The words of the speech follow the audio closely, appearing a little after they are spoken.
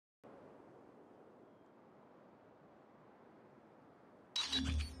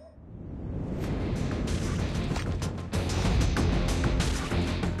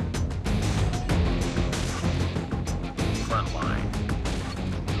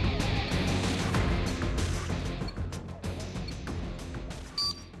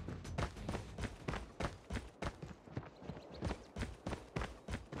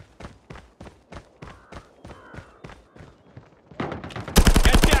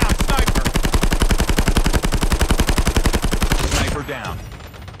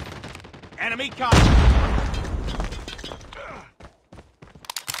Enemy contact!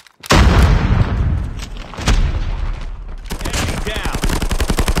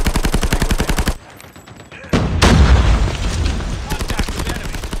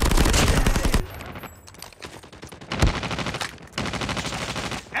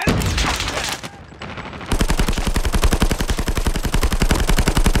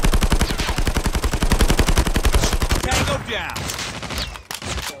 Down.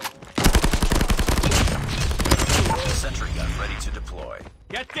 Sentry gun ready to deploy.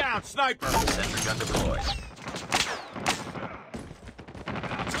 Get down, sniper! Sentry gun deployed.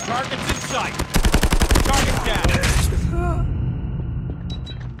 Target's in sight. Target down.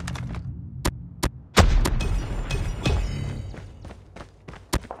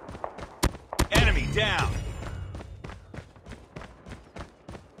 Enemy down.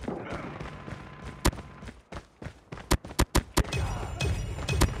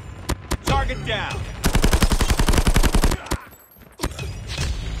 Target down.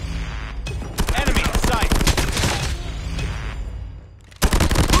 Enemy in sight.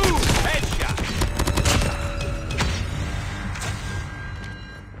 Ooh, headshot.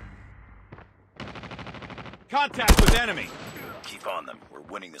 Contact with enemy. Keep on them. We're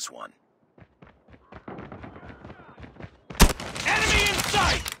winning this one. Enemy in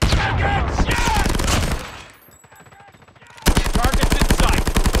sight. I got shot. Target's in sight.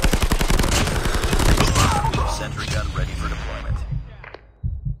 Sentry gun ready for deployment.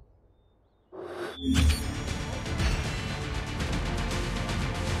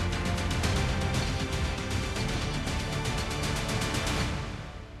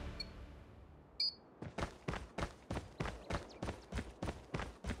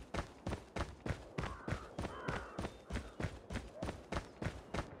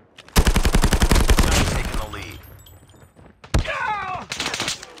 Taking the lead.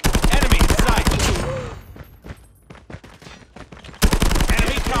 Enemy in sight.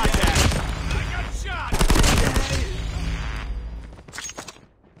 Enemy contact. I got shot.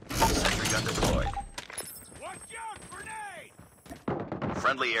 Sentry gun deployed. Watch out, grenade!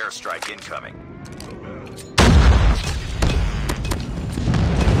 Friendly airstrike incoming.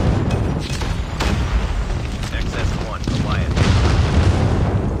 XS-1 Goliath.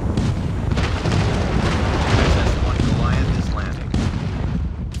 XS-1 Goliath is landing.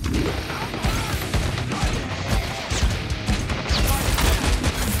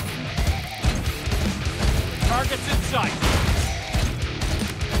 Target's in sight.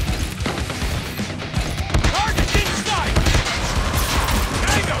 Target's in sight.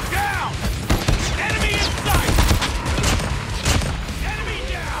 Tango down. Enemy in sight. Enemy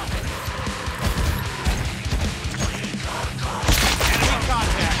down. Enemy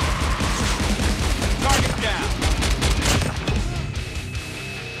contact. Target down.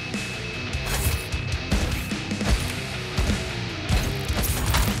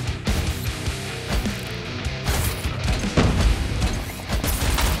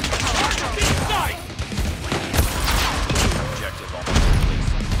 Target's in sight. Objective almost complete.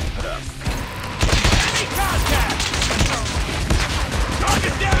 Keep it up. Enemy contact.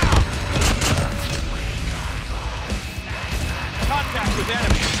 Target down. Contact with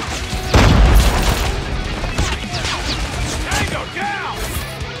enemy. Tango down.